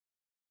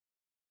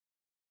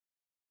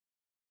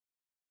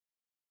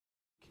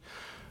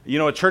You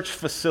know, a church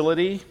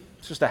facility,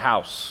 it's just a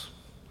house.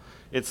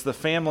 It's the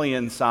family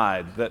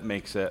inside that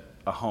makes it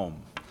a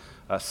home.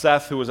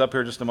 Seth, who was up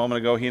here just a moment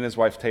ago, he and his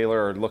wife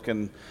Taylor are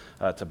looking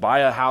to buy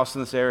a house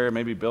in this area,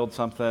 maybe build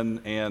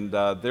something, and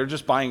they're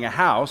just buying a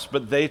house,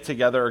 but they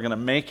together are going to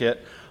make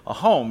it a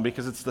home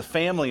because it's the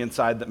family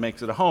inside that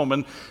makes it a home.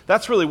 And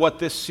that's really what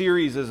this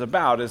series is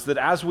about, is that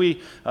as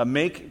we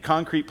make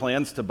concrete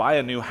plans to buy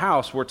a new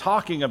house, we're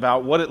talking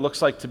about what it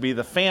looks like to be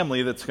the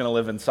family that's going to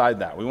live inside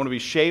that. We want to be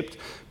shaped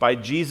by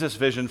Jesus'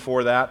 vision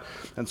for that,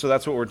 and so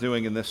that's what we're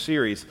doing in this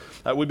series.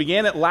 We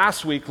began it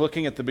last week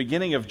looking at the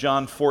beginning of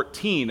John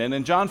 14, and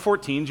in John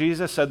 14,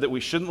 Jesus said that we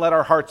shouldn't let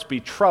our hearts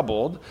be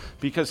troubled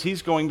because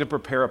he's going to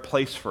prepare a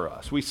place for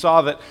us. We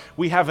saw that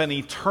we have an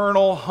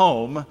eternal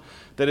home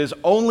that is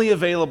only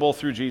available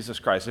through Jesus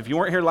Christ. If you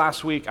weren't here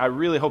last week, I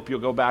really hope you'll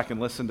go back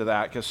and listen to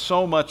that, because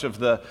so much of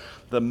the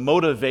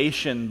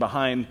motivation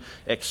behind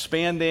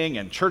expanding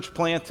and church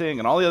planting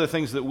and all the other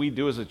things that we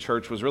do as a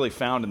church was really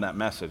found in that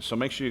message. So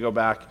make sure you go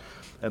back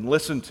and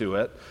listen to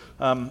it.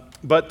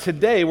 But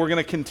today we're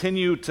going to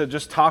continue to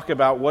just talk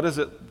about what is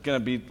it going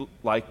to be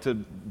like to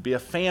be a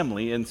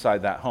family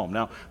inside that home.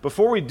 Now,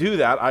 before we do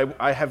that,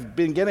 I have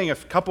been getting a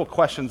couple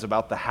questions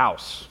about the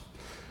house.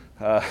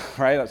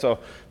 Right? So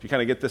if you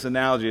kind of get this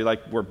analogy,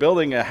 like we're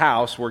building a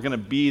house, we're going to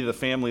be the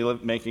family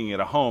making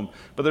it a home.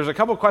 But there's a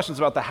couple questions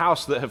about the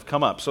house that have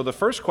come up. So the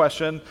first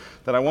question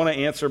that I want to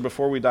answer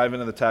before we dive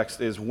into the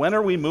text is, when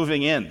are we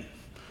moving in?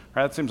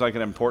 Right? That seems like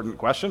an important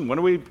question. When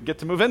do we get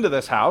to move into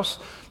this house?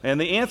 And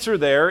the answer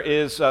there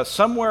is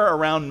somewhere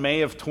around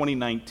May of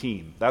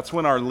 2019. That's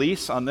when our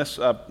lease on this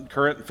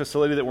current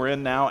facility that we're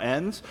in now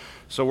ends.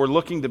 So we're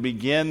looking to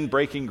begin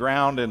breaking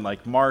ground in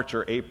like March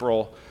or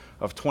April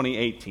of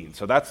 2018.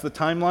 So that's the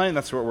timeline.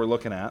 That's what we're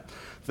looking at.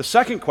 The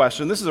second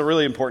question, this is a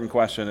really important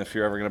question if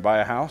you're ever going to buy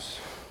a house.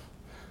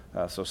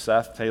 So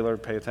Seth, Taylor,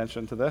 pay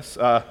attention to this.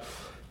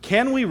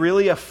 Can we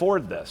really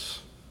afford this?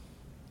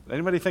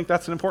 Anybody think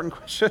that's an important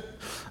question?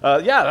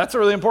 Yeah, that's a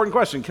really important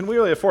question. Can we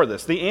really afford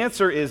this? The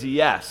answer is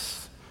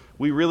yes.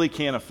 We really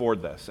can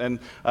afford this. And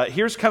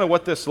here's kind of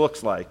what this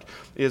looks like,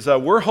 is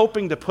we're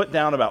hoping to put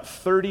down about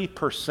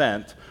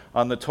 30%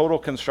 on the total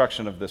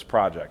construction of this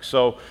project.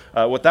 So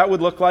what that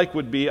would look like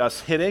would be us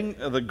hitting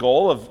the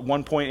goal of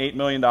 $1.8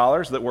 million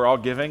that we're all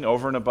giving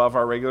over and above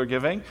our regular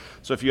giving.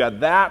 So if you add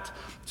that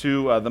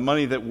to the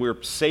money that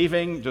we're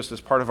saving just as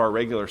part of our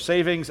regular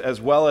savings, as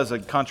well as a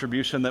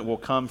contribution that will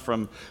come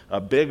from a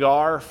big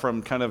R,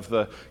 from kind of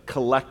the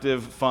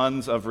collective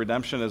funds of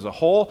redemption as a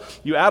whole,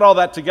 you add all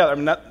that together. I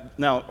mean,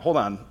 now, hold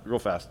on real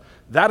fast.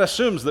 That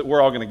assumes that we're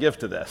all going to give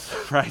to this,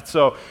 right?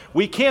 So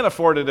we can't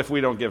afford it if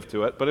we don't give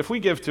to it. But if we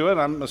give to it,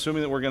 I'm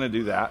assuming that we're going to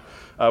do that,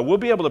 we'll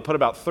be able to put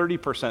about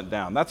 30%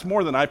 down. That's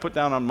more than I put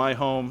down on my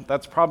home.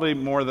 That's probably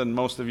more than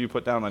most of you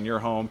put down on your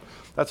home.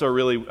 That's a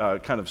really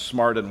kind of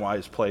smart and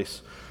wise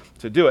place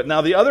to do it. Now,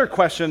 the other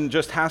question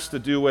just has to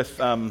do with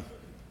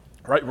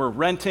right, we're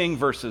renting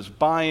versus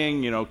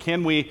buying. You know,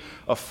 can we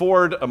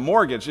afford a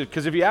mortgage?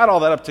 Because if you add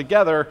all that up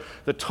together,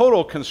 the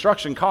total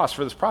construction cost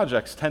for this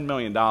project is $10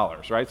 million,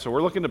 right? So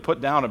we're looking to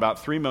put down about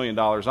 $3 million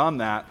on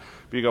that.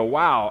 But you go,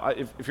 wow,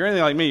 if you're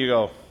anything like me, you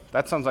go,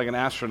 that sounds like an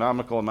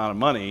astronomical amount of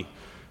money.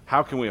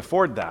 How can we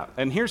afford that?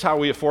 And here's how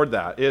we afford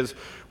that, is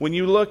when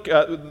you look,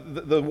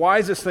 the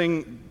wisest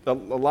thing a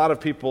lot of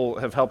people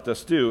have helped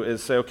us do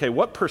is say, okay,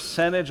 what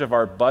percentage of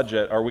our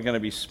budget are we going to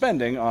be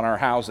spending on our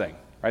housing?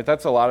 Right?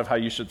 That's a lot of how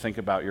you should think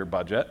about your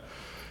budget.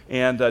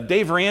 And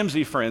Dave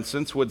Ramsey, for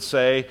instance, would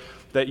say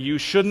that you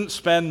shouldn't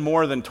spend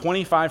more than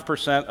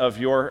 25% of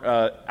your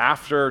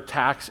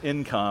after-tax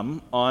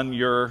income on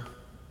your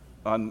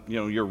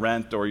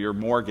rent or your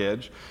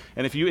mortgage.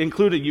 And if you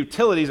included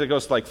utilities, it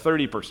goes to like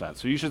 30%.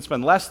 So you should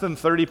spend less than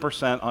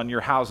 30% on your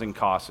housing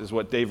costs, is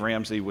what Dave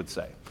Ramsey would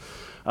say.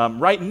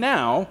 Right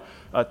now,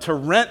 to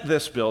rent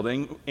this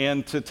building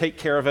and to take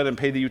care of it and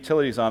pay the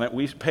utilities on it,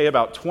 we pay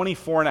about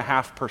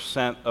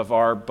 24.5% of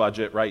our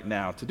budget right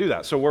now to do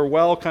that. So we're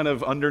well kind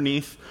of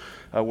underneath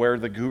where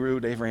the guru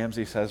Dave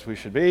Ramsey says we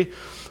should be.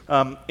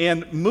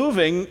 And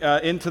moving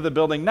into the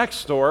building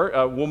next door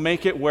will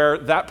make it where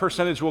that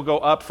percentage will go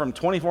up from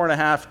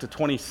 24.5% to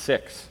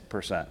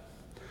 26%.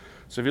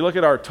 So if you look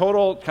at our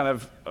total kind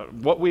of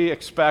what we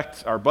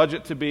expect our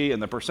budget to be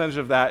and the percentage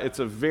of that, it's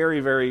a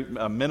very, very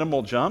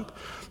minimal jump.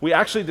 We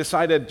actually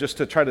decided just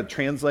to try to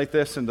translate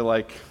this into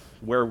like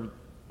where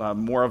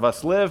more of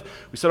us live.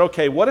 We said,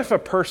 okay, what if a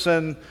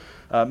person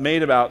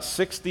made about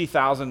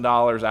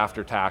 $60,000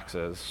 after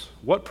taxes?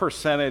 What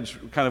percentage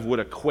kind of would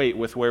equate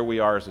with where we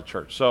are as a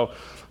church? So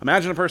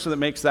imagine a person that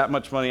makes that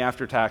much money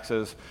after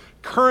taxes.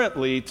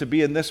 Currently, to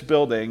be in this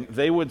building,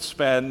 they would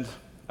spend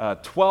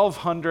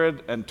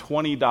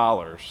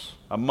 $1,220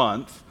 a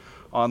month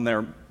on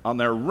their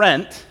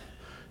rent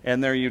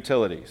and their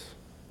utilities.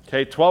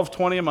 Okay,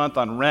 $1,220 a month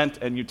on rent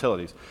and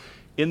utilities.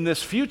 In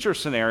this future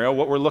scenario,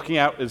 what we're looking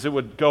at is it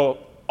would go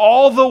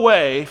all the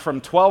way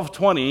from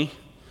 $1,220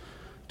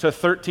 to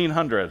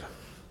 $1,300.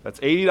 That's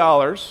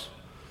 $80.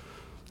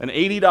 An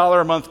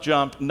 $80 a month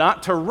jump,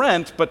 not to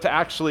rent, but to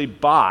actually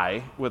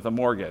buy with a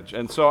mortgage.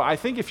 And so I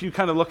think if you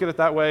kind of look at it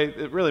that way,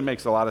 it really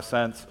makes a lot of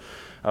sense.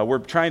 We're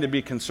trying to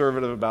be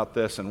conservative about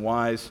this and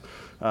wise.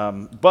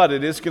 But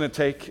it is going to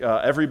take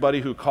everybody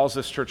who calls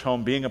this church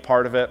home being a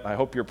part of it. I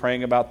hope you're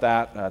praying about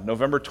that.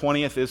 November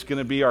 20th is going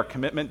to be our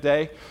commitment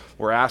day.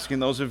 We're asking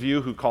those of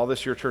you who call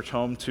this your church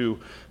home to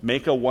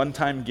make a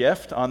one-time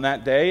gift on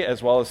that day,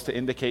 as well as to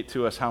indicate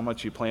to us how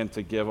much you plan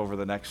to give over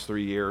the next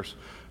 3 years.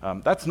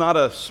 That's not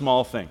a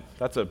small thing.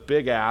 That's a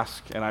big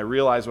ask, and I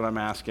realize what I'm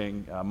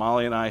asking.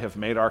 Molly and I have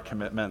made our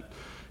commitment,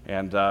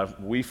 and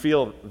we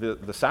feel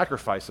the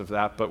sacrifice of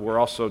that, but we're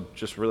also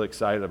just really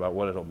excited about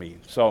what it'll mean.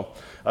 So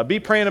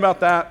be praying about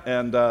that,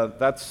 and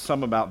that's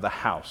some about the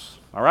house.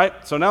 All right?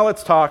 So now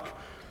let's talk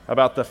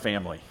about the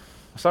family.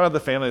 Let's talk about the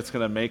family that's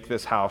going to make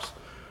this house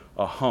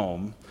a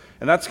home.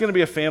 And that's going to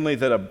be a family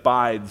that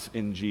abides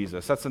in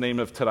Jesus. That's the name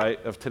of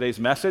today's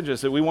message,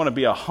 is that we want to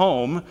be a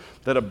home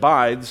that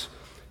abides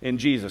in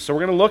Jesus. So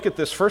we're going to look at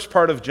this first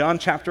part of John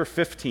chapter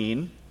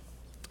 15.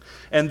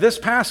 And this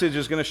passage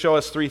is going to show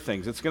us three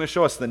things. It's going to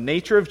show us the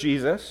nature of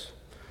Jesus.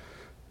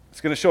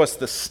 It's going to show us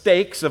the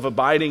stakes of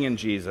abiding in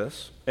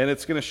Jesus. And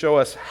it's going to show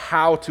us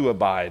how to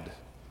abide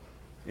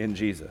in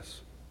Jesus.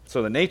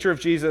 So the nature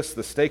of Jesus,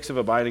 the stakes of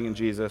abiding in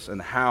Jesus,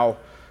 and how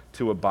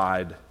to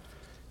abide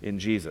in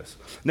Jesus.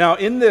 Now,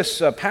 in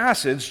this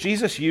passage,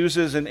 Jesus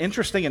uses an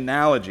interesting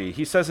analogy.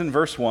 He says in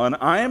verse 1,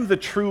 "I am the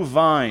true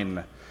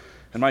vine,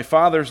 and my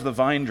Father's the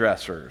vine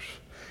dressers."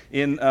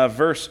 In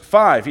verse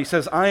 5, he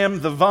says, "I am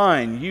the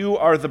vine, you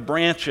are the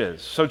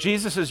branches." So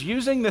Jesus is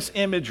using this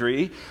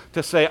imagery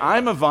to say,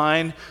 I'm a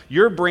vine,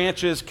 your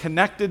branches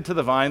connected to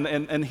the vine.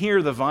 And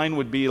here the vine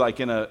would be like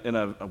in a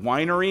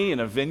winery,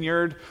 in a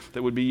vineyard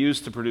that would be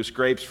used to produce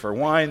grapes for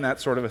wine, that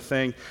sort of a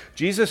thing.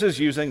 Jesus is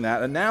using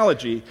that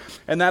analogy.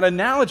 And that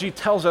analogy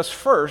tells us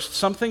first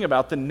something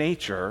about the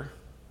nature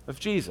of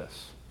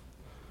Jesus.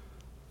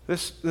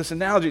 This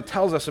analogy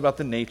tells us about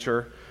the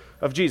nature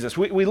of Jesus.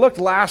 We looked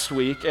last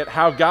week at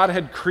how God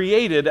had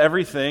created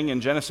everything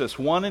in Genesis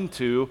 1 and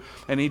 2,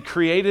 and He'd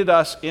created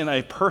us in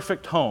a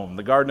perfect home,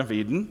 the Garden of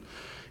Eden.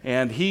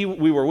 And we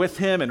were with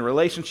Him, in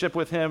relationship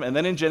with Him. And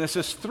then in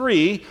Genesis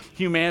 3,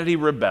 humanity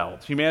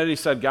rebelled. Humanity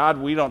said, God,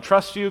 we don't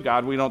trust you.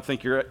 God, we don't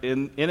think you're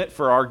in it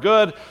for our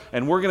good,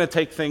 and we're going to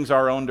take things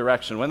our own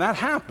direction. When that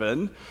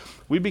happened,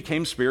 we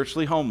became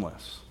spiritually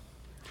homeless.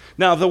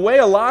 Now, the way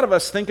a lot of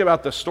us think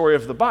about the story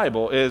of the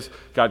Bible is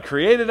God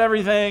created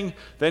everything,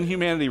 then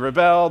humanity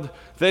rebelled,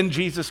 then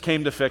Jesus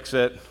came to fix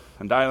it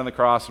and died on the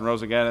cross and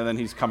rose again, and then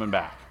He's coming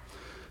back.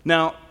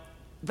 Now,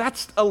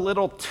 that's a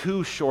little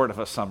too short of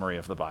a summary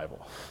of the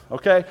Bible,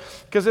 okay?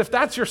 Because if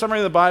that's your summary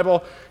of the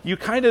Bible, you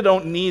kind of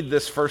don't need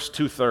this first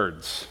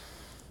two-thirds.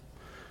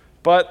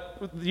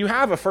 But you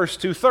have a first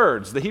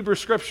two-thirds, the Hebrew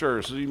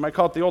Scriptures, you might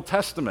call it the Old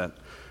Testament.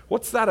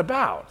 What's that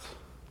about?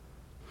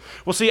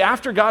 Well, see,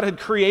 after God had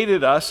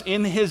created us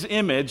in His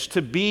image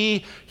to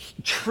be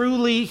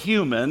truly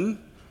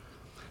human,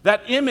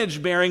 that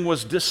image bearing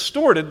was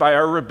distorted by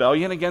our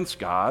rebellion against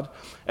God.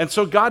 And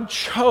so God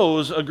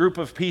chose a group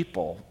of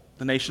people,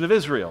 the nation of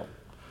Israel.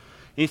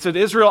 He said,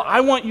 Israel, I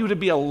want you to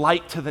be a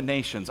light to the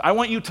nations. I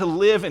want you to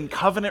live in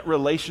covenant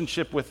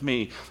relationship with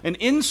me. And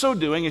in so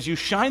doing, as you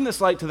shine this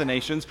light to the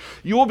nations,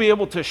 you will be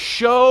able to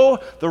show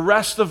the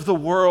rest of the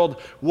world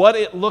what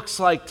it looks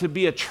like to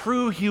be a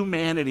true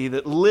humanity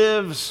that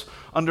lives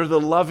under the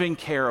loving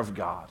care of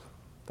God.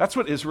 That's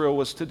what Israel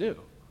was to do.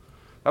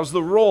 That was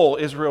the role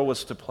Israel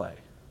was to play.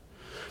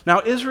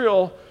 Now,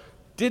 Israel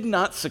did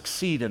not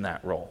succeed in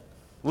that role,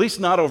 at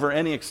least not over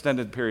any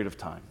extended period of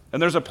time.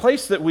 And there's a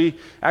place that we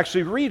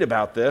actually read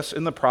about this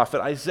in the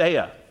prophet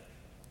Isaiah.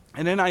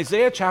 And in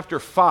Isaiah chapter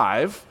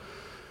 5,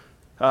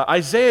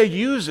 Isaiah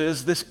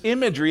uses this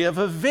imagery of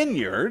a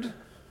vineyard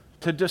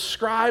to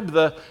describe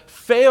the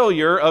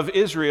failure of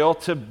Israel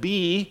to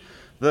be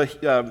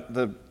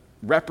the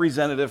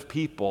representative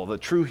people, the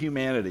true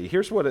humanity.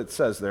 Here's what it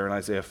says there in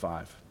Isaiah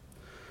 5.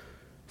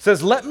 It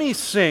says, "Let me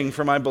sing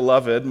for my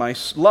beloved my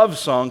love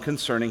song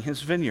concerning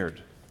his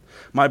vineyard.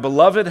 My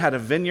beloved had a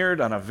vineyard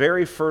on a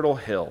very fertile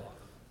hill.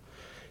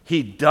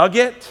 He dug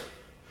it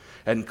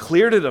and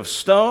cleared it of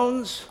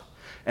stones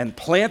and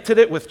planted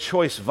it with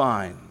choice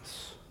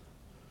vines.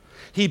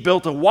 He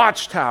built a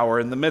watchtower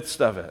in the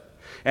midst of it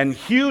and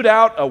hewed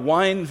out a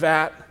wine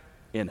vat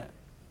in it."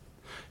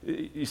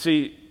 You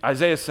see,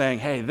 Isaiah's saying,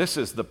 hey, this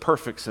is the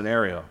perfect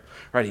scenario.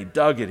 Right? He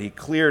dug it, he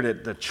cleared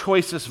it, the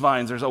choicest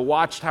vines, there's a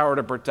watchtower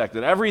to protect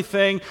it.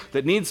 Everything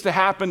that needs to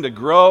happen to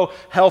grow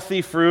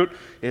healthy fruit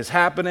is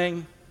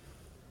happening.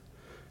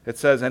 It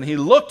says, and he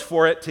looked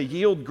for it to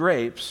yield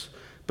grapes,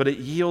 but it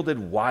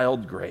yielded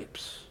wild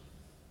grapes.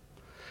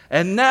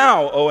 And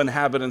now, O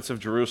inhabitants of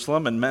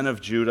Jerusalem and men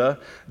of Judah,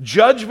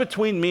 judge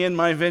between me and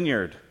my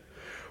vineyard.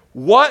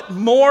 What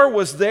more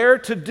was there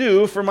to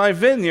do for my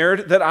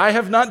vineyard that I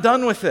have not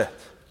done with it?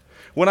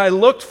 When I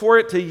looked for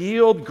it to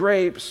yield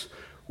grapes,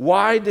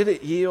 why did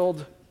it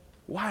yield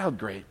wild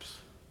grapes?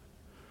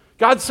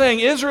 God's saying,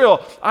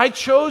 Israel, I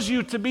chose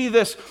you to be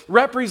this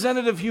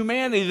representative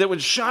humanity that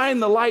would shine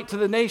the light to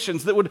the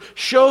nations, that would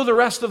show the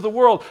rest of the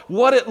world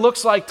what it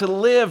looks like to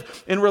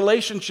live in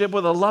relationship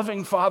with a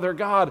loving Father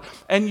God,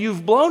 and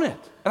you've blown it.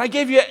 And I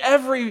gave you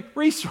every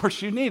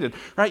resource you needed,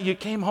 right? You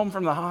came home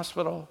from the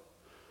hospital.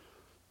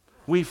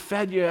 We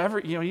fed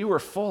you you were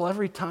full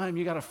every time.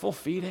 You got a full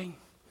feeding.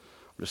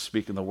 I'm just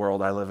speaking the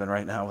world I live in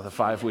right now with a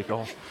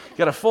 5-week-old. You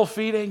got a full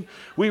feeding.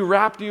 We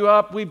wrapped you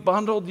up. We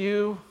bundled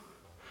you.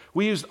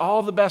 We used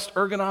all the best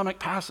ergonomic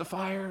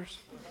pacifiers.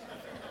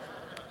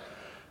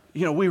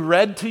 We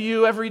read to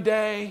you every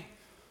day.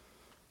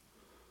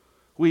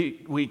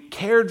 We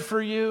cared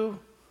for you.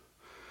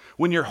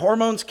 When your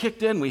hormones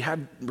kicked in, we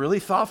had really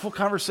thoughtful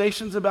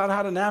conversations about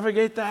how to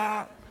navigate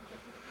that.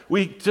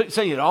 We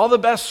sent you to all the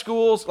best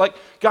schools. Like,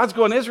 God's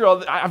going,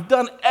 Israel, I've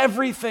done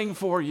everything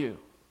for you.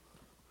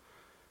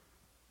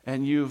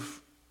 And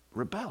you've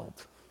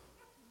rebelled.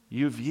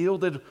 You've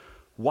yielded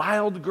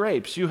wild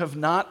grapes. You have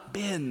not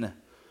been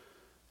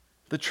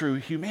the true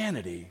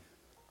humanity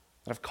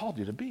that I've called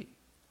you to be.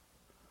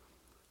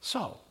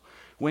 So,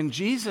 when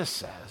Jesus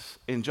says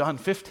in John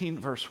 15,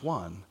 verse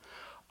 1,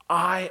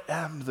 I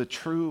am the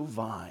true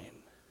vine,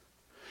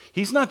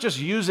 he's not just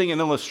using an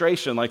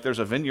illustration like there's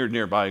a vineyard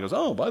nearby. He goes,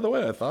 oh, by the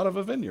way, I thought of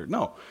a vineyard.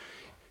 No,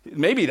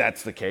 maybe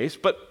that's the case,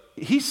 but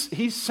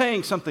he's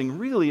saying something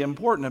really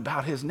important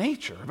about his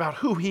nature, about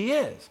who he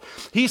is.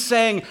 He's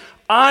saying,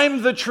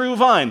 I'm the true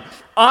vine.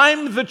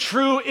 I'm the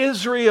true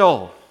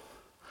Israel.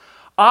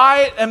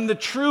 I am the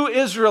true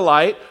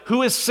Israelite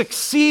who is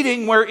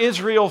succeeding where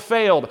Israel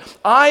failed.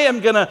 I am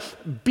going to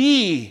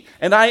be,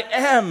 and I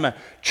am,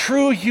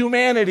 true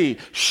humanity,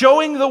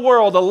 showing the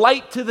world a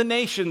light to the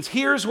nations.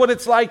 Here's what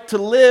it's like to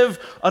live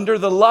under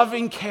the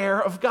loving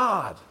care of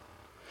God.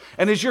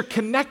 And as you're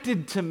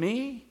connected to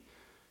me,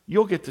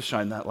 you'll get to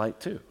shine that light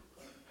too.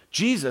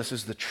 Jesus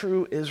is the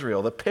true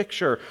Israel, the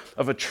picture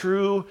of a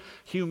true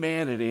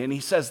humanity. And he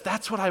says,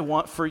 that's what I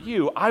want for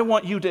you. I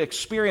want you to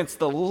experience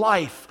the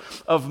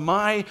life of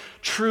my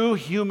true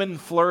human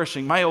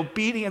flourishing, my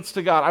obedience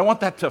to God. I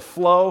want that to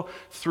flow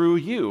through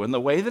you. And the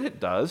way that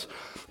it does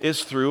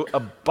is through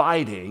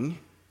abiding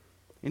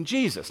in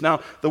Jesus.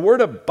 Now, the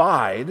word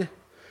abide,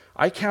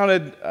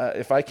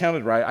 if I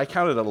counted right, I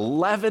counted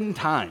 11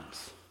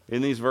 times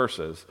in these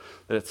verses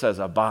that it says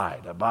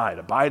abide, abide,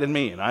 abide in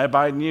me, and I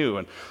abide in you,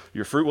 and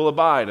your fruit will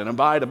abide, and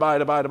abide, abide,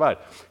 abide, abide.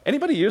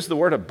 Anybody use the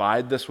word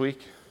abide this week?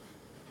 Is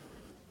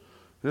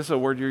this a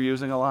word you're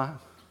using a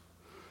lot?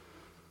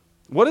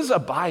 What does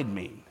abide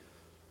mean?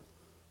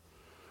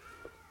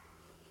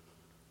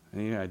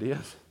 Any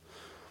ideas?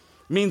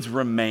 It means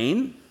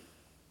remain.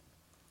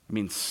 It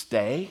means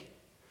stay.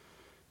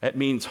 It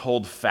means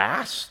hold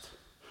fast.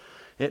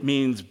 It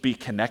means be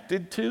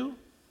connected to.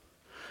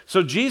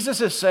 So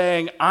Jesus is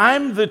saying,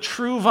 I'm the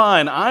true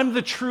vine, I'm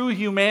the true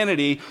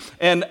humanity,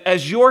 and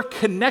as you're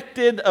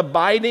connected,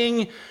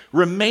 abiding,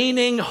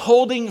 remaining,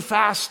 holding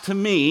fast to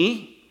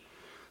me,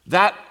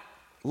 that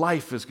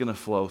life is going to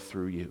flow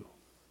through you.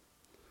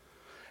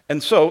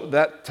 And so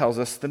that tells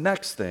us the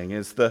next thing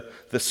is the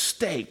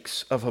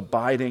stakes of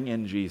abiding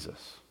in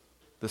Jesus.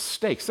 The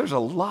stakes, there's a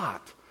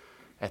lot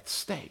at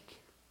stake.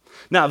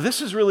 Now,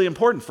 this is really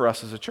important for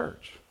us as a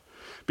church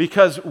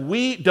because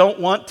we don't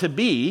want to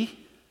be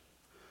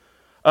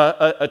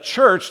a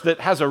church that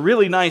has a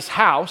really nice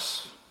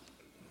house,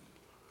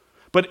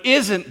 but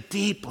isn't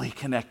deeply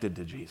connected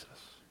to Jesus.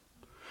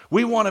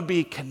 We want to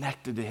be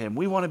connected to him.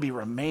 We want to be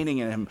remaining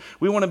in him.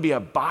 We want to be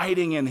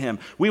abiding in him.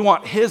 We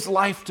want his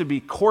life to be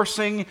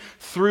coursing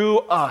through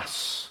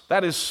us.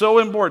 That is so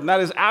important. That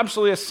is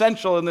absolutely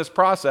essential in this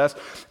process.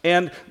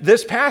 And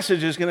this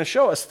passage is going to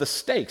show us the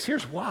stakes.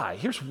 Here's why.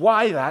 Here's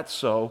why that's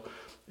so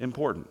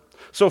important.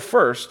 So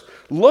first,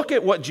 look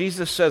at what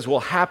Jesus says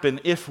will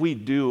happen if we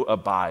do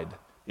abide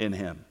in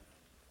him.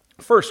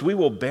 First, we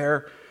will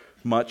bear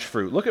much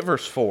fruit. Look at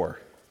verse 4.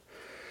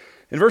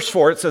 In verse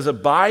 4, it says,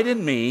 abide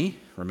in me,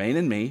 remain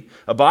in me,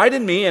 abide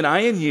in me and I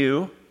in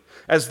you,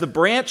 as the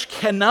branch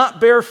cannot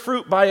bear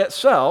fruit by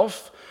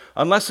itself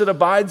unless it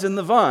abides in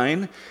the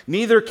vine,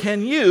 neither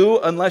can you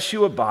unless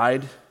you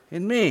abide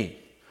in me.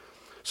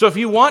 So if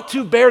you want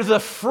to bear the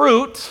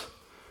fruit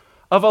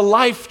of a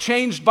life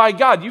changed by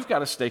God, you've got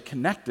to stay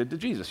connected to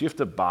Jesus. You have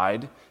to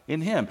abide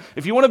in him.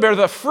 If you want to bear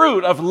the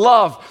fruit of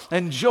love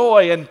and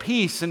joy and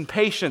peace and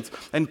patience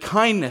and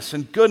kindness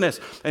and goodness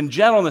and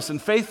gentleness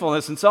and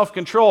faithfulness and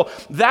self-control,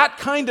 that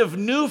kind of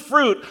new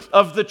fruit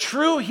of the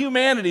true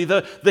humanity,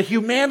 the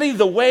humanity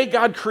the way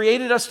God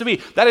created us to be,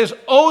 that is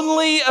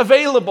only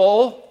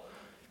available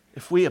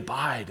if we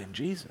abide in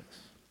Jesus.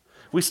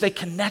 We stay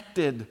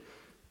connected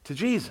to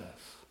Jesus.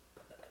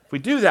 If we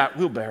do that,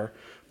 we'll bear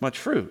much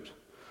fruit.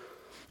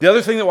 The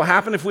other thing that will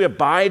happen if we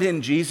abide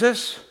in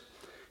Jesus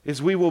is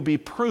we will be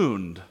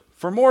pruned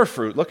for more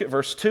fruit. Look at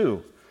verse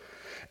 2.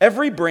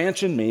 Every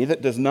branch in me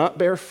that does not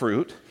bear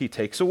fruit, he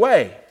takes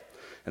away.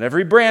 And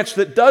every branch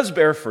that does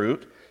bear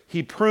fruit,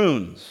 he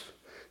prunes,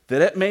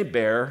 that it may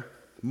bear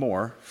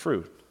more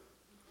fruit.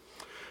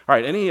 All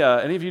right, any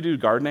of you do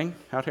gardening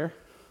out here?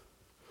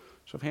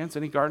 Show of hands,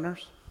 any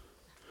gardeners?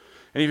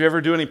 Any of you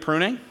ever do any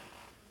pruning?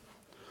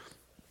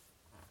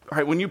 All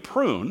right, when you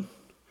prune,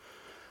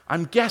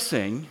 I'm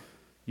guessing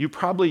you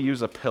probably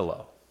use a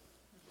pillow,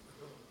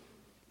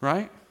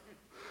 right?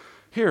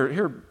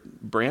 Here,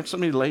 Branch, let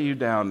me lay you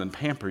down and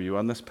pamper you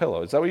on this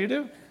pillow. Is that what you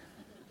do?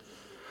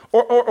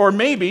 Or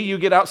maybe you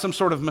get out some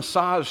sort of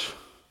massage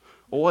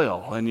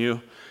oil, and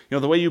you know,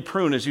 the way you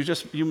prune is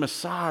you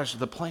massage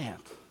the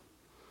plant.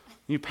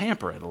 You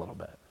pamper it a little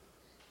bit.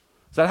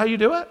 Is that how you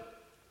do it?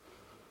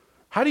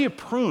 How do you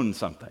prune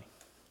something?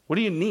 What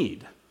do you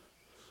need?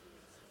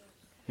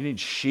 You need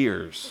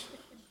shears.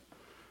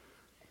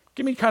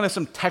 Give me kind of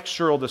some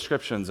textural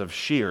descriptions of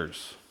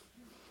shears.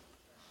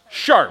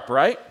 Sharp,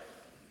 right?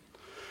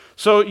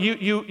 So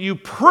you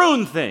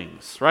prune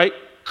things, right?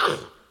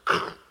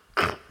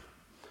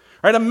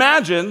 Right?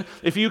 Imagine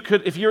if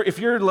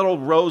your little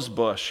rose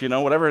bush,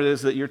 whatever it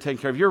is that you're taking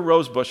care of, your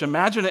rose bush,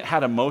 imagine it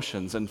had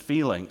emotions and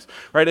feelings,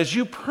 right? As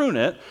you prune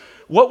it,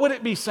 what would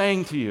it be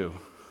saying to you?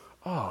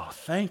 Oh,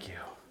 thank you.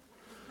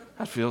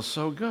 That feels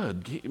so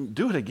good.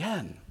 Do it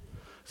again.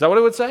 Is that what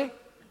it would say?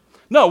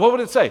 No, what would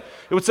it say?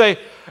 It would say,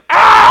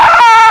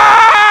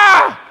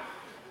 ah!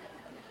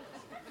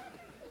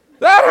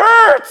 That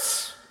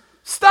hurts!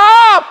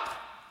 Stop!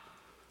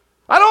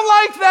 I don't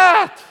like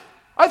that!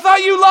 I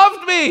thought you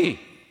loved me!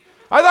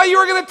 I thought you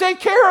were going to take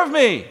care of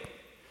me!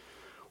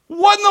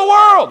 What in the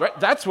world? Right?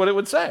 That's what it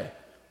would say.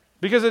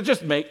 Because it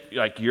just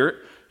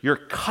you're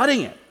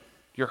cutting it.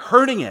 You're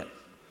hurting it.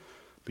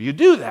 But you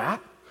do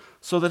that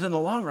so that in the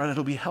long run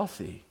it'll be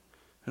healthy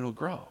and it'll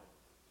grow.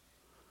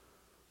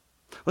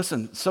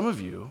 Listen, some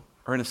of you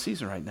are in a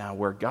season right now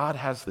where God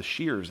has the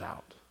shears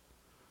out.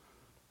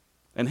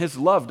 And his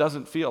love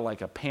doesn't feel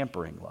like a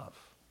pampering love.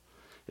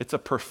 It's a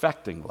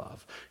perfecting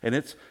love. And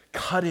it's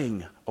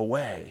cutting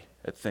away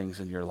at things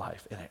in your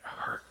life. And it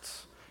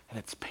hurts. And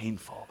it's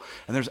painful.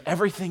 And there's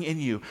everything in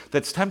you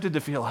that's tempted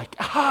to feel like,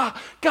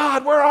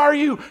 God, where are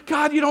you?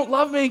 God, you don't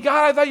love me.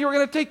 God, I thought you were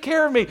going to take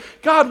care of me.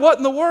 God, what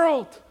in the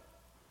world?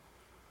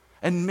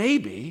 And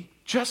maybe,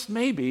 just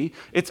maybe,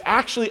 it's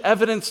actually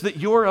evidence that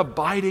you're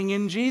abiding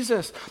in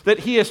Jesus, that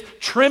he is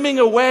trimming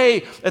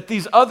away at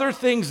these other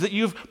things that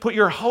you've put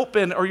your hope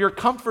in or your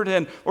comfort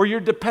in or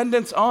your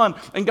dependence on.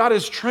 And God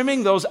is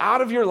trimming those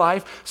out of your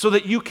life so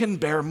that you can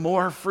bear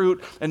more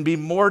fruit and be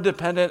more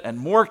dependent and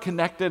more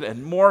connected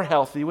and more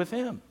healthy with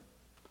him.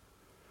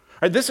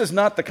 Right, this is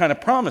not the kind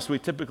of promise we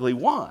typically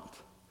want,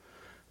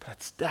 but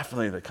it's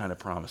definitely the kind of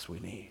promise we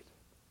need.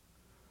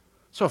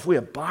 So if we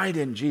abide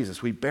in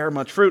Jesus, we bear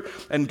much fruit,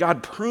 and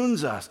God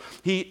prunes us.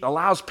 He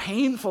allows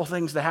painful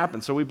things to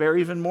happen, so we bear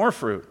even more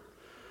fruit.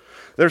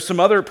 There's some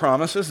other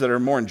promises that are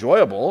more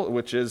enjoyable,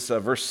 which is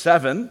verse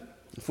 7.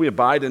 If we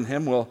abide in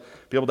him, we'll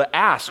be able to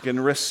ask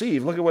and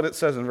receive. Look at what it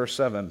says in verse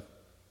 7.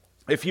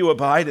 If you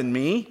abide in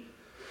me,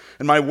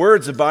 and my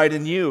words abide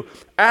in you,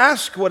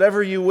 ask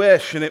whatever you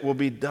wish, and it will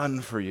be done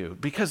for you.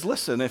 Because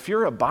listen, if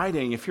you're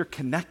abiding, if you're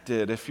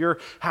connected, if you're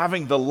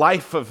having the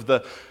life of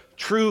the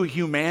true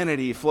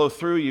humanity flow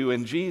through you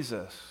in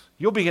Jesus,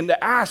 you'll begin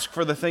to ask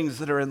for the things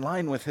that are in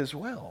line with his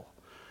will.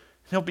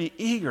 He'll be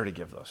eager to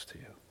give those to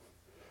you.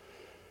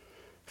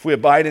 If we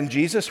abide in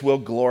Jesus, we'll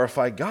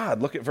glorify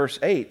God. Look at verse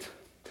 8.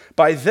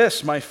 By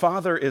this my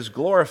Father is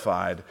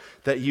glorified,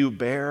 that you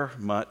bear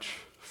much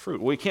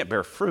fruit. Well, we can't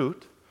bear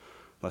fruit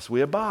unless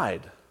we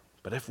abide.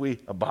 But if we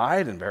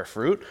abide and bear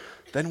fruit,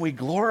 then we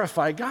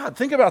glorify God.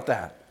 Think about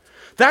that.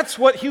 That's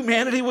what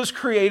humanity was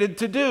created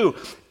to do.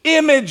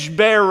 Image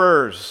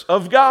bearers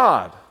of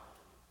God.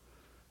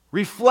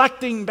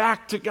 Reflecting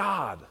back to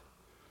God.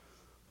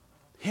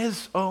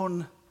 His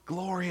own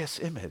glorious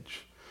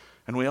image.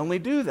 And we only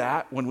do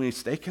that when we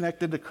stay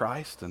connected to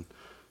Christ and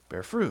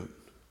bear fruit.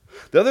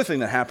 The other thing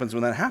that happens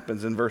when that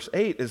happens in verse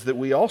 8 is that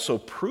we also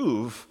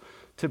prove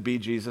to be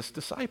Jesus'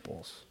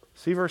 disciples.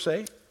 See verse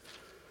 8?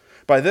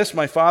 By this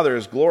my Father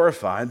is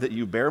glorified, that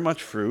you bear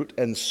much fruit,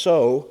 and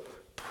so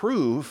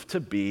prove to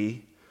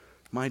be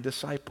my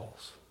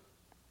disciples.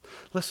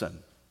 Listen,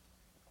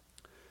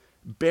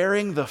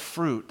 bearing the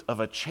fruit of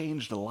a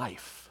changed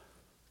life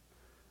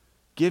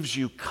gives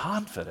you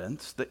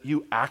confidence that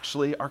you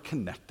actually are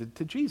connected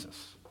to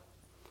Jesus.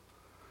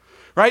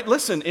 Right?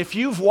 Listen, if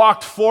you've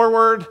walked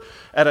forward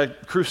at a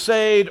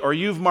crusade, or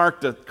you've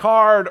marked a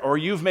card, or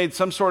you've made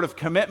some sort of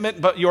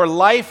commitment, but your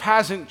life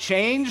hasn't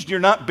changed, you're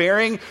not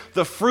bearing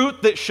the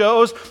fruit that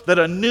shows that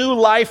a new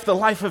life, the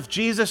life of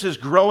Jesus, is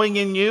growing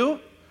in you,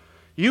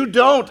 you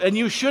don't, and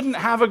you shouldn't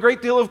have a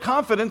great deal of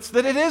confidence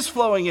that it is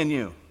flowing in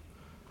you.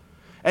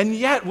 And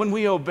yet, when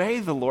we obey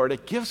the Lord,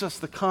 it gives us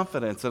the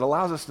confidence. It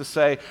allows us to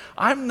say,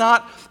 I'm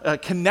not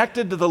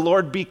connected to the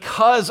Lord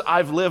because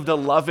I've lived a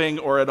loving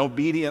or an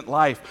obedient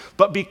life,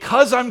 but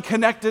because I'm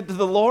connected to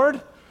the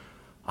Lord,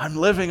 I'm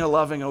living a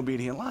loving,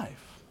 obedient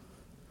life.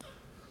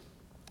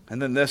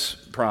 And then this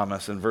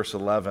promise in verse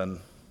 11,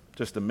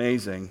 just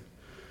amazing,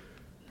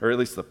 or at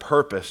least the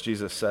purpose,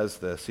 Jesus says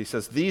this. He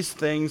says, these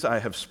things I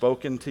have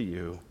spoken to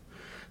you,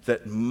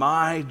 that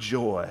my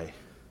joy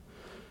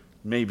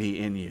may be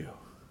in you,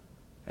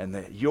 and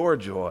that your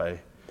joy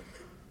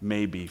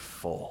may be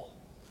full.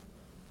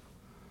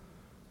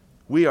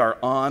 We are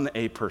on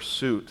a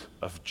pursuit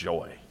of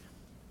joy.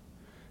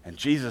 And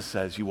Jesus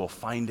says, you will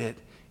find it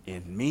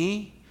in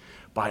me,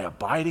 by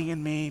abiding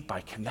in me,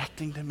 by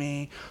connecting to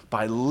me,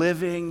 by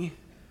living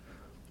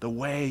the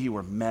way you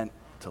were meant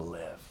to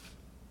live.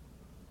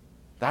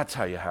 That's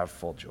how you have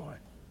full joy.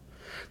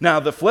 Now,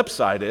 the flip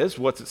side is,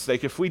 what's at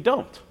stake if we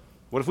don't?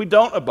 What if we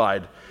don't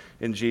abide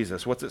in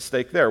Jesus? What's at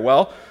stake there?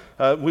 Well,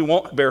 we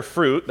won't bear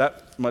fruit.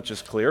 That much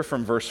is clear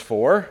from verse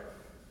 4.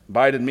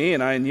 Abide in me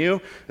and I in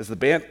you, as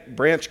the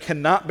branch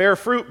cannot bear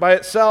fruit by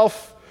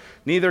itself,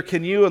 neither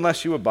can you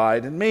unless you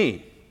abide in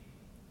me.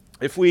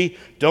 If we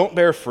don't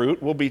bear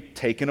fruit, we'll be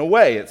taken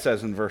away, it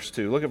says in verse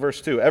 2. Look at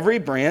verse 2. Every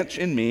branch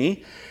in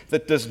me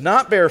that does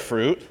not bear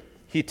fruit,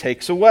 he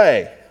takes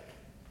away.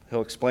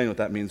 He'll explain what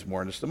that means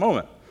more in just a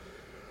moment.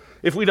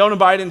 If we don't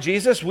abide in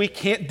Jesus, we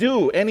can't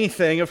do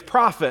anything of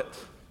profit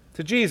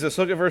to Jesus.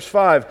 Look at verse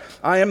 5.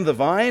 I am the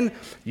vine,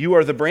 you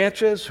are the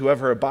branches.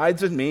 Whoever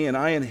abides in me and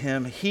I in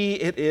him, he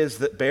it is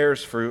that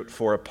bears fruit.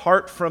 For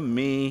apart from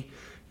me,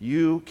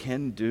 you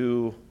can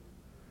do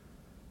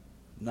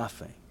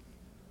nothing.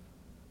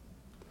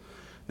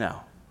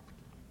 Now,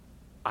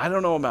 I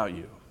don't know about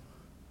you,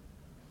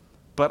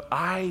 but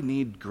I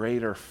need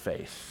greater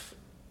faith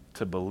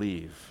to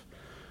believe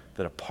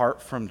that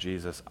apart from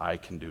Jesus, I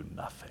can do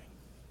nothing.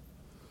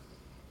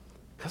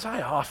 Because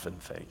I often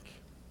think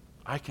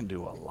I can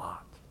do a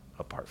lot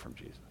apart from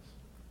Jesus.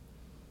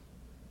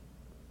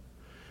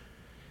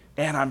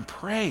 And I'm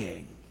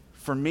praying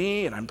for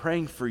me, and I'm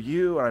praying for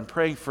you, and I'm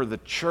praying for the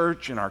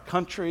church in our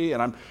country,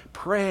 and I'm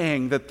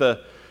praying that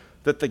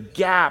the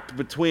gap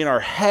between our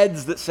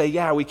heads that say,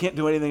 yeah, we can't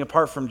do anything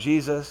apart from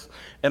Jesus,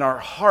 and our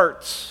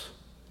hearts,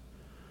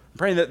 I'm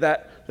praying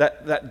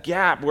that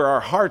gap where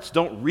our hearts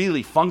don't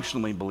really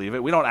functionally believe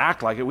it, we don't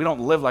act like it, we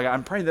don't live like it,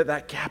 I'm praying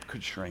that gap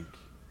could shrink.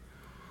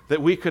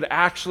 That we could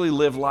actually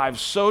live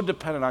lives so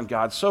dependent on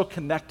God, so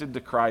connected to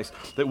Christ,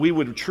 that we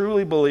would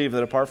truly believe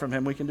that apart from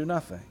him we can do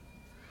nothing.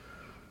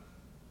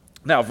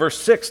 Now, verse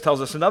 6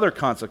 tells us another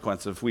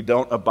consequence if we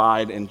don't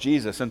abide in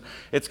Jesus, and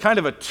it's kind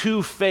of a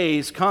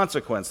two-phase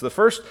consequence. The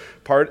first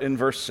part in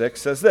verse 6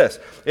 says this: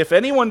 if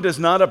anyone does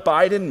not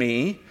abide in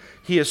me,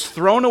 he is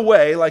thrown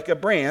away like a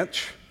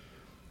branch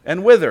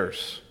and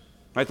withers.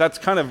 Right, that's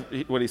kind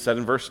of what he said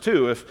in verse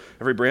 2. If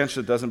every branch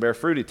that doesn't bear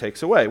fruit, he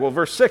takes away. Well,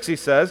 verse 6, he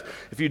says,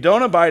 if you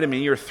don't abide in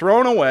me, you're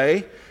thrown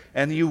away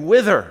and you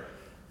wither.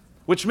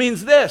 Which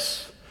means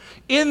this: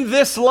 in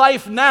this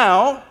life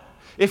now,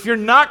 if you're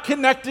not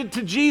connected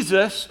to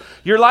Jesus,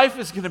 your life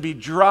is going to be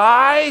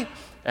dry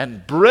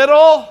and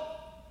brittle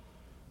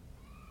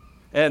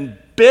and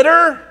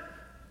bitter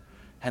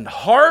and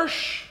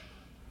harsh.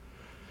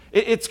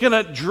 It's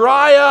going to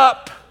dry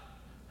up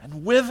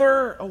and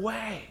wither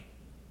away.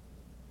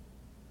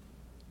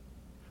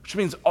 Which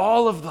means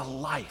all of the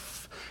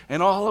life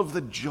and all of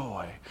the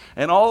joy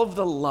and all of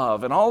the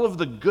love and all of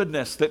the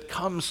goodness that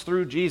comes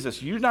through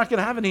Jesus, you're not going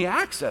to have any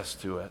access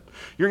to it.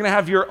 You're going to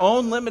have your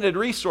own limited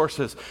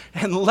resources.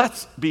 And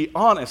let's be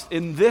honest,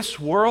 in this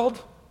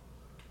world,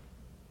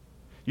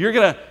 you're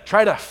going to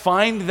try to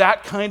find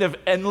that kind of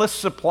endless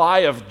supply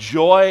of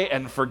joy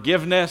and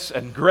forgiveness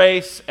and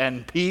grace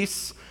and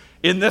peace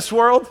in this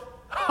world?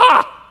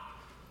 Ha!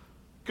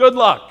 Good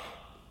luck.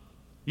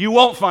 You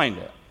won't find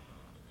it.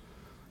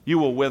 You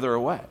will wither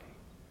away.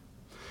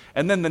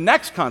 And then the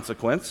next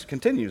consequence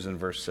continues in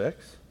verse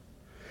 6.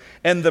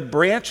 And the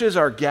branches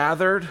are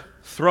gathered,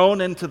 thrown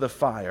into the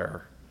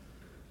fire,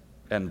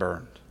 and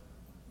burned.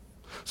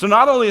 So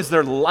not only is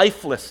there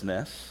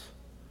lifelessness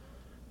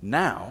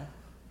now,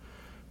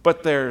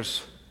 but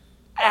there's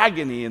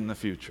agony in the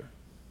future.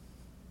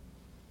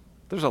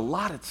 There's a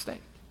lot at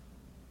stake.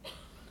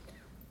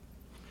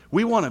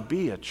 We want to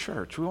be a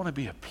church. We want to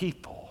be a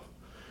people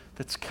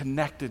that's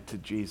connected to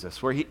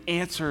Jesus, where he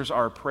answers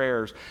our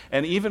prayers.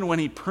 And even when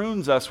he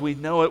prunes us, we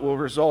know it will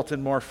result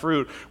in more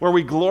fruit, where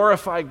we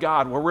glorify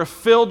God, where we're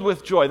filled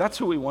with joy. That's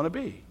who we want to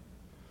be.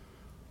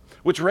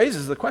 Which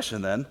raises the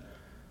question then,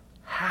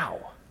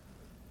 how?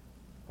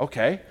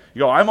 Okay, you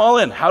go, I'm all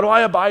in. How do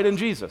I abide in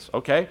Jesus?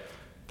 Okay,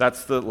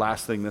 that's the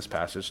last thing this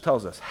passage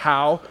tells us,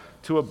 how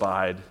to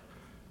abide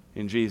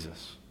in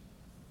Jesus.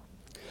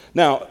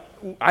 Now,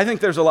 I think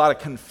there's a lot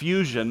of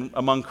confusion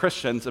among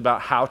Christians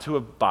about how to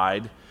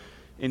abide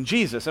in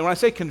Jesus. And when I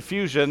say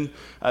confusion,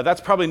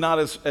 that's probably not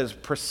as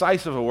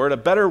precise of a word. A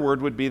better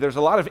word would be there's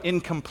a lot of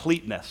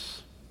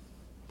incompleteness.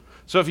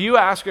 So if you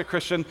ask a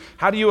Christian,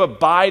 how do you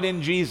abide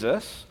in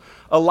Jesus?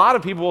 A lot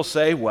of people will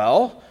say,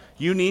 well,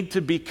 you need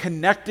to be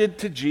connected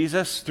to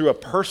Jesus through a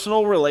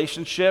personal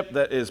relationship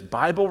that is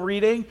Bible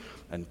reading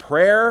and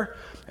prayer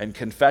and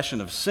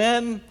confession of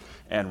sin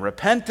and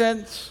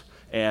repentance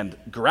and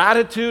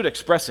gratitude,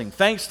 expressing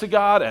thanks to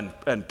God,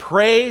 and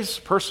praise,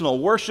 personal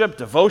worship,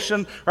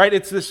 devotion, right?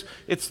 It's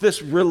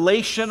this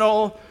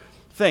relational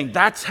thing.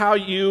 That's how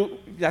you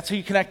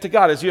connect to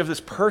God, is you have this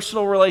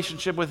personal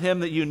relationship with him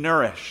that you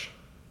nourish.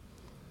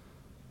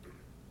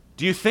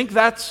 Do you think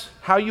that's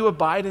how you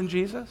abide in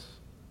Jesus?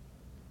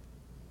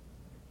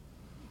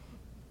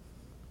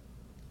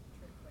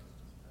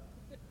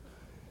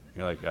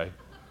 You're like, I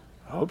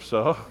hope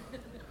so.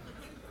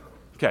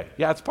 Okay,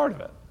 yeah, it's part of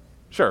it.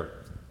 Sure,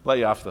 let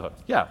you off the hook.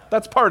 Yeah,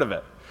 that's part of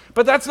it.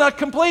 But that's not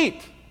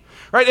complete,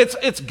 right?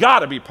 It's got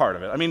to be part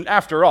of it. I mean,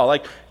 after all,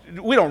 like,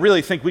 we don't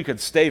really think we could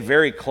stay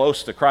very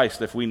close to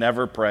Christ if we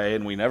never pray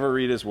and we never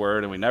read his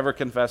word and we never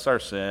confess our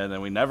sin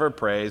and we never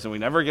praise and we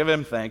never give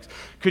him thanks.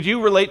 Could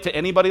you relate to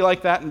anybody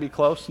like that and be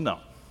close? No.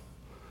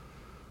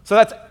 So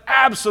that's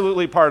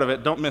absolutely part of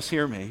it. Don't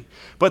mishear me.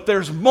 But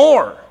there's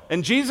more.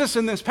 And Jesus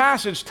in this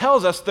passage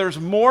tells us there's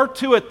more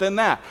to it than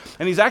that.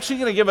 And he's actually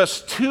going to give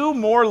us two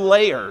more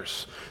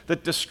layers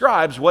that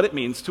describes what it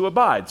means to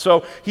abide.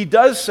 So he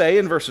does say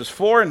in verses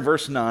 4 and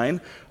verse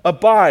 9,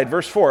 abide.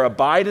 Verse 4,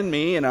 abide in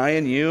me and I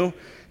in you.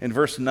 In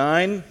verse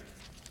 9,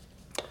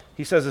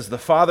 he says, as the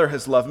Father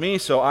has loved me,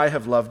 so I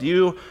have loved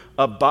you.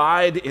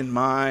 Abide in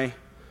my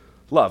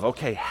love.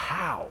 Okay,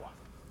 how?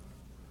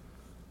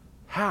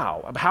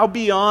 How? How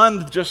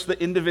beyond just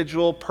the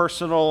individual,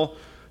 personal,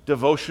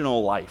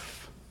 devotional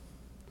life?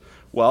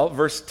 Well,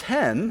 verse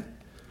 10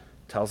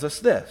 tells us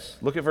this.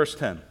 Look at verse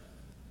 10.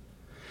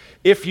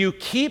 If you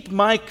keep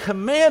my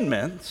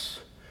commandments,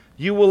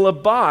 you will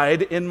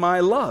abide in my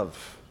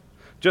love,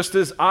 just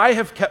as I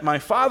have kept my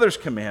Father's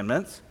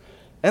commandments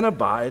and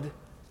abide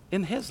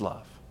in his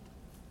love.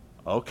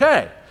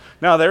 Okay.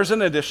 Now, there's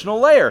an additional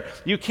layer.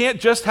 You can't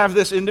just have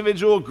this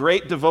individual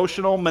great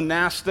devotional,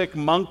 monastic,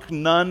 monk,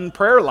 nun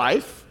prayer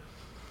life.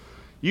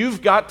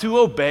 You've got to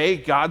obey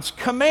God's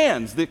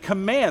commands. The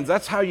commands,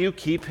 that's how you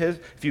keep his.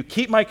 If you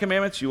keep my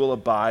commandments, you will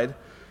abide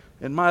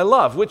in my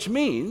love, which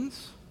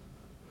means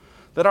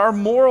that our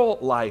moral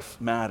life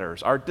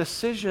matters, our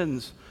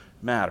decisions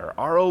matter,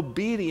 our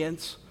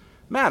obedience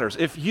matters.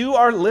 If you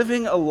are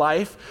living a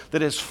life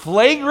that is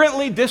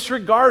flagrantly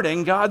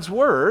disregarding God's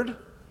word,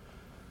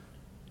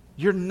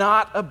 you're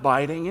not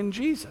abiding in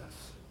Jesus.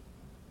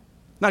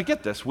 Now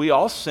get this, we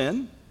all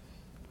sin,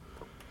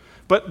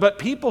 but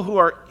people who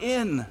are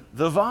in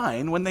the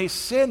vine, when they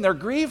sin, they're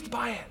grieved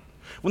by it.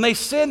 When they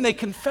sin, they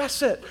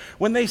confess it.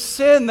 When they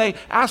sin, they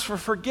ask for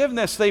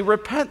forgiveness. They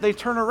repent. They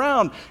turn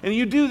around. And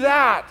you do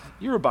that,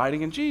 you're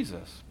abiding in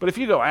Jesus. But if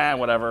you go,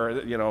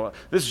 whatever,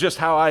 this is just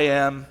how I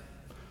am.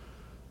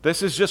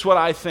 This is just what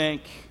I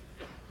think.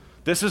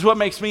 This is what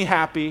makes me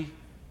happy.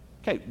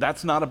 Okay,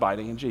 that's not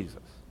abiding in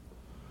Jesus.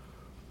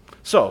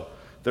 So,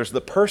 there's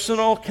the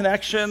personal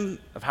connection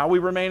of how we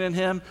remain in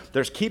him.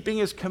 There's keeping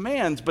his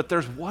commands, but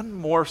there's one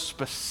more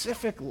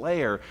specific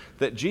layer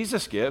that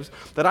Jesus gives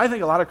that I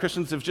think a lot of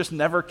Christians have just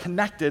never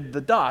connected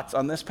the dots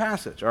on this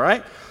passage, all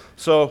right?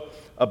 So,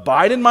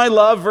 abide in my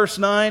love, verse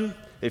 9.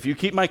 If you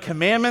keep my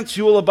commandments,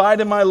 you will abide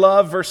in my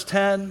love, verse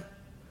 10.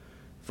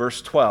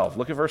 Verse 12,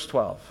 look at verse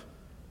 12.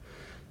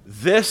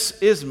 This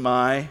is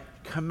my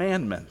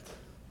commandment,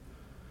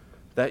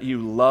 that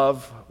you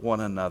love one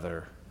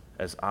another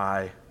as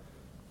I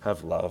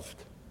have loved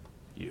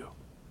you. Do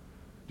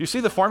you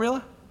see the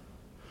formula?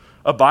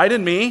 Abide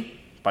in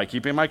me by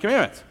keeping my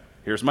commandments.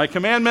 Here's my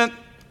commandment,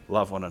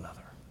 love one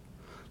another.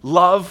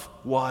 Love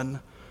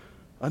one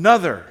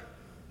another.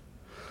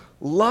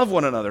 Love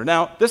one another.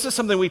 Now, this is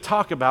something we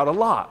talk about a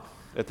lot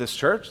at this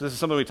church. This is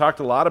something we talked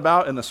a lot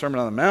about in the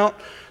Sermon on the Mount.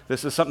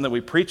 This is something that we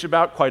preach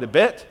about quite a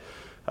bit.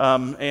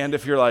 And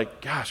if you're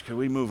like, gosh, could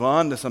we move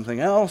on to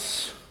something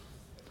else?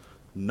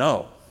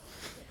 No.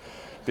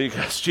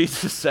 Because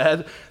Jesus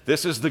said,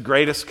 this is the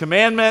greatest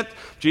commandment.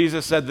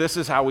 Jesus said, this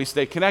is how we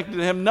stay connected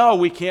to him. No,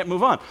 we can't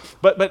move on.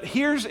 But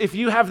here's, if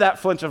you have that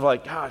flinch of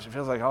like, gosh, it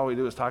feels like all we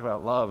do is talk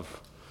about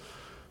love.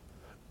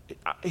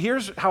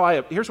 Here's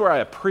where I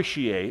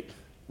appreciate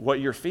what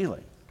you're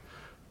feeling.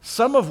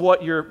 Some of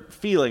what you're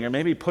feeling or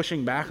maybe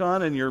pushing back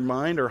on in your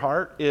mind or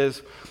heart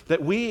is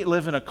that we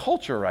live in a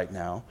culture right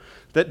now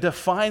that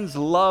defines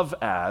love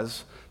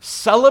as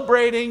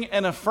celebrating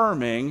and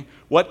affirming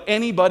what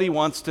anybody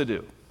wants to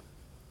do.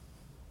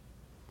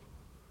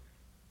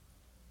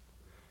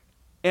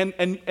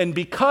 And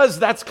because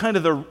that's kind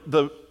of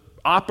the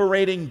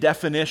operating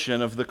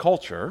definition of the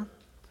culture,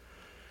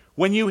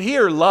 when you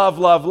hear love,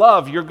 love,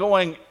 love, you're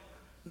going,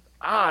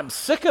 I'm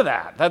sick of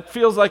that. That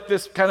feels like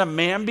this kind of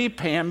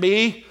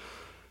mamby-pamby.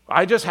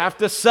 I just have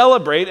to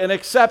celebrate and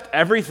accept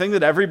everything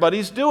that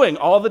everybody's doing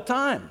all the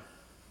time.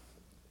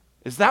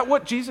 Is that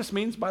what Jesus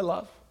means by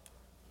love?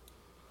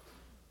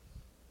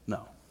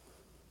 No.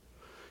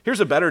 Here's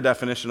a better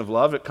definition of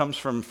love. It comes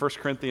from 1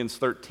 Corinthians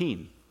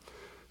 13.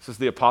 This is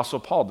the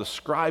Apostle Paul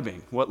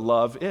describing what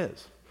love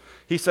is.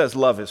 He says,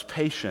 love is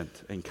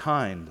patient and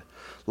kind.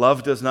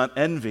 Love does not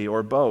envy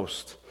or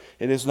boast.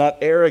 It is not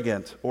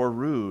arrogant or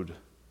rude.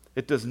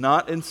 It does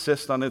not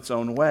insist on its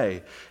own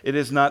way. It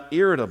is not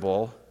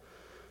irritable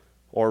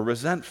or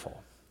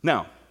resentful.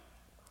 Now,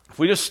 if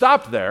we just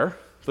stopped there,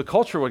 the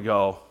culture would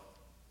go,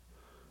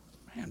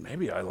 man,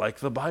 maybe I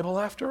like the Bible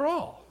after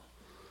all.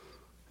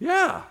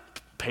 Yeah,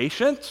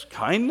 patience,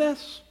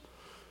 kindness,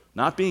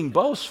 not being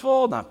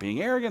boastful, not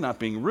being arrogant, not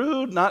being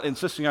rude, not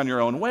insisting on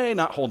your own way,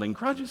 not holding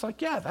grudges.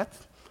 Like,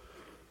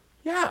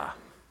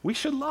 we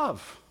should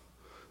love.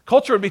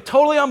 Culture would be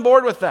totally on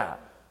board with that,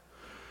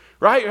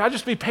 right? I'd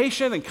just be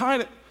patient and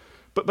kind.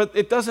 But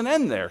it doesn't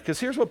end there,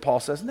 because here's what Paul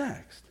says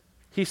next.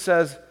 He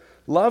says,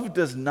 love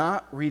does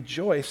not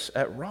rejoice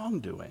at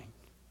wrongdoing,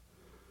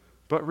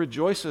 but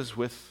rejoices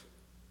with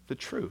the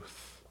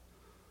truth.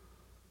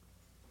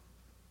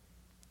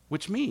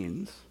 Which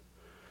means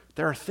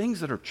there are things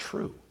that are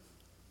true,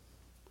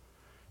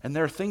 and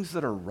there are things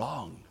that are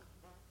wrong.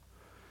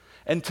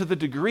 And to the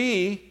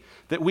degree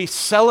that we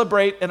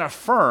celebrate and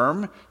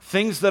affirm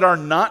things that are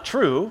not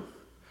true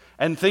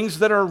and things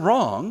that are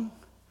wrong,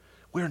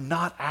 we're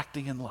not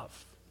acting in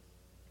love.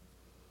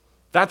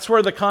 That's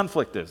where the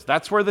conflict is.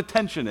 That's where the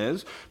tension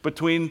is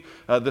between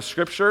the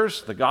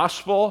scriptures, the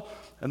gospel,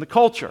 and the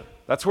culture.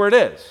 That's where it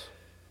is.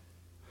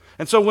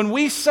 And so when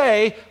we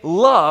say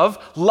love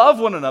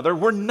one another,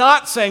 we're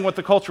not saying what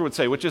the culture would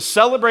say, which is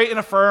celebrate and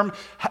affirm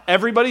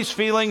everybody's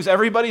feelings,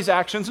 everybody's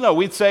actions. No,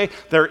 we'd say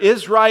there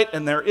is right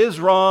and there is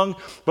wrong,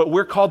 but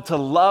we're called to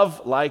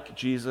love like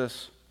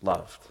Jesus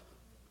loved.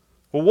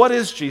 Well, what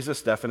is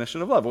Jesus'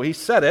 definition of love? Well, he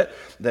said it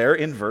there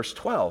in verse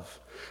 12.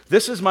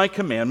 This is my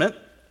commandment,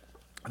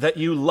 that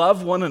you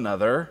love one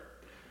another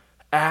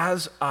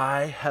as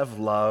I have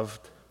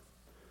loved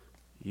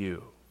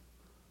you.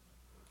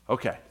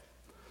 Okay,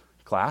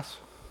 class,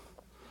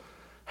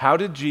 how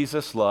did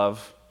Jesus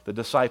love the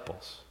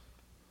disciples?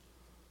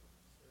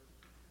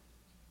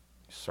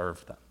 He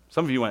served them.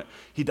 Some of you went,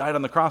 he died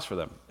on the cross for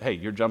them. Hey,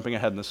 you're jumping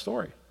ahead in the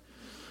story.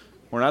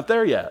 We're not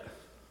there yet.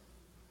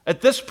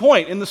 At this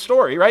point in the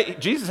story, right,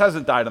 Jesus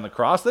hasn't died on the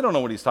cross. They don't know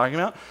what he's talking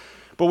about.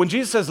 But when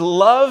Jesus says,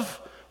 love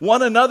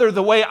one another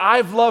the way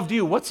I've loved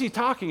you, what's he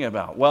talking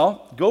about?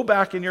 Well, go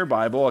back in your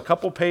Bible, a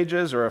couple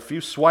pages or a few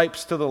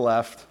swipes to the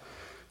left,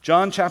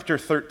 John chapter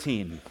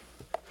 13.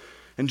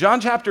 In John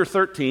chapter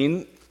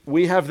 13,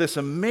 we have this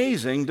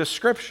amazing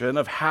description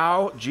of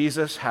how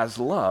Jesus has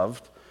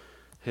loved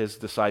his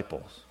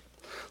disciples.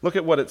 Look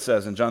at what it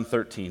says in John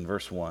 13,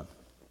 verse 1.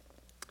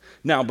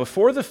 Now,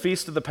 before the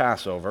feast of the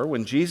Passover,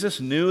 when Jesus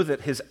knew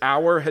that his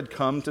hour had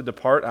come to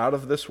depart out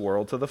of this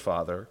world to the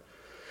Father,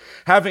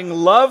 having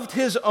loved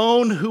his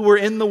own who were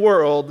in the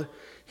world,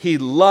 he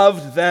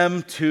loved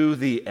them to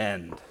the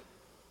end.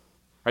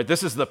 Right,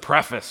 this is the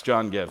preface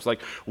John gives.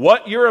 Like,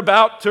 what you're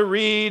about to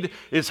read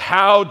is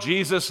how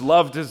Jesus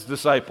loved his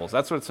disciples.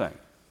 That's what it's saying.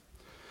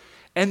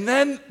 And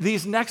then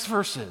these next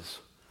verses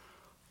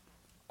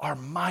are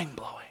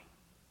mind-blowing.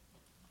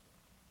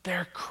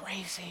 They're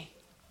crazy.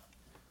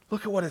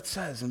 Look at what it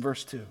says in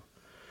verse 2.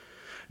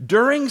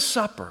 During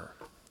supper,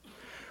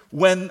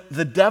 when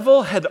the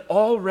devil had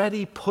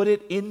already put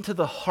it into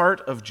the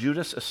heart of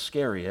Judas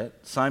Iscariot,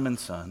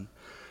 Simon's son,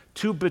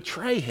 to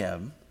betray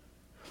him,